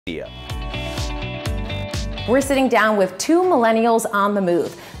media. We're sitting down with two millennials on the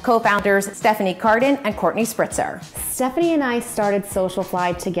move, co-founders Stephanie Cardin and Courtney Spritzer. Stephanie and I started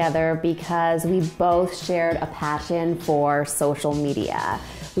Fly together because we both shared a passion for social media.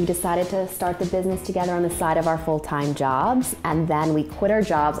 We decided to start the business together on the side of our full-time jobs, and then we quit our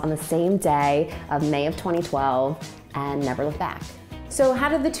jobs on the same day of May of 2012 and never looked back. So how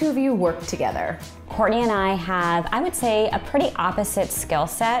did the two of you work together? Courtney and I have, I would say, a pretty opposite skill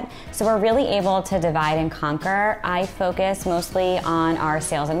set, so we're really able to divide and conquer. I focus mostly on our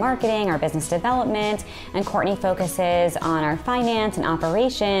sales and marketing, our business development, and Courtney focuses on our finance and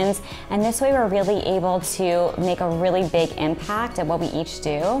operations, and this way we're really able to make a really big impact at what we each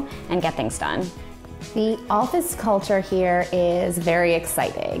do and get things done. The office culture here is very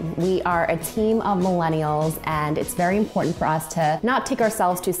exciting. We are a team of millennials, and it's very important for us to not take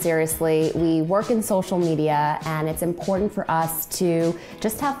ourselves too seriously. We work in social media, and it's important for us to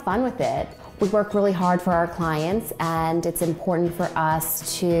just have fun with it. We work really hard for our clients, and it's important for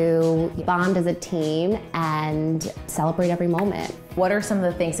us to bond as a team and celebrate every moment. What are some of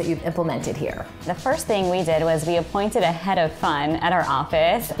the things that you've implemented here? The first thing we did was we appointed a head of fun at our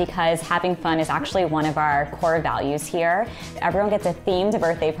office because having fun is actually one of our core values here. Everyone gets a themed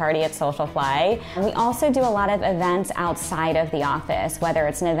birthday party at Fly. And we also do a lot of events outside of the office, whether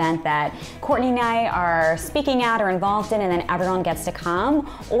it's an event that Courtney and I are speaking at or involved in and then everyone gets to come,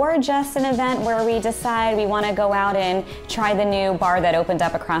 or just an event where we decide we want to go out and try the new bar that opened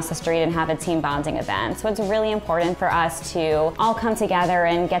up across the street and have a team bonding event. So it's really important for us to all come together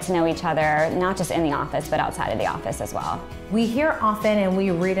and get to know each other, not just in the office, but outside of the office as well. We hear often and we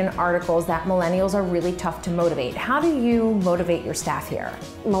read in articles that millennials are really tough to motivate. How do you motivate your staff here?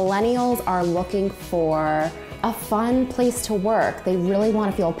 Millennials are looking for a fun place to work. They really want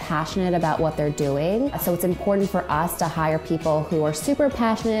to feel passionate about what they're doing. So it's important for us to hire people who are super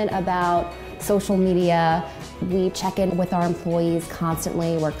passionate about social media. We check in with our employees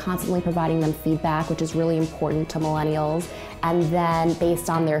constantly. We're constantly providing them feedback, which is really important to millennials. And then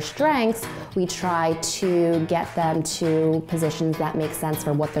based on their strengths, we try to get them to positions that make sense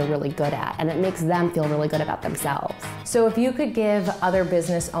for what they're really good at. And it makes them feel really good about themselves. So if you could give other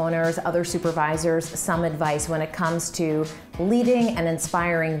business owners, other supervisors some advice when it comes to leading and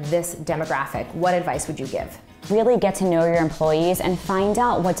inspiring this demographic, what advice would you give? Really get to know your employees and find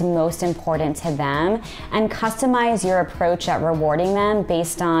out what's most important to them and customize your approach at rewarding them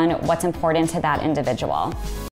based on what's important to that individual.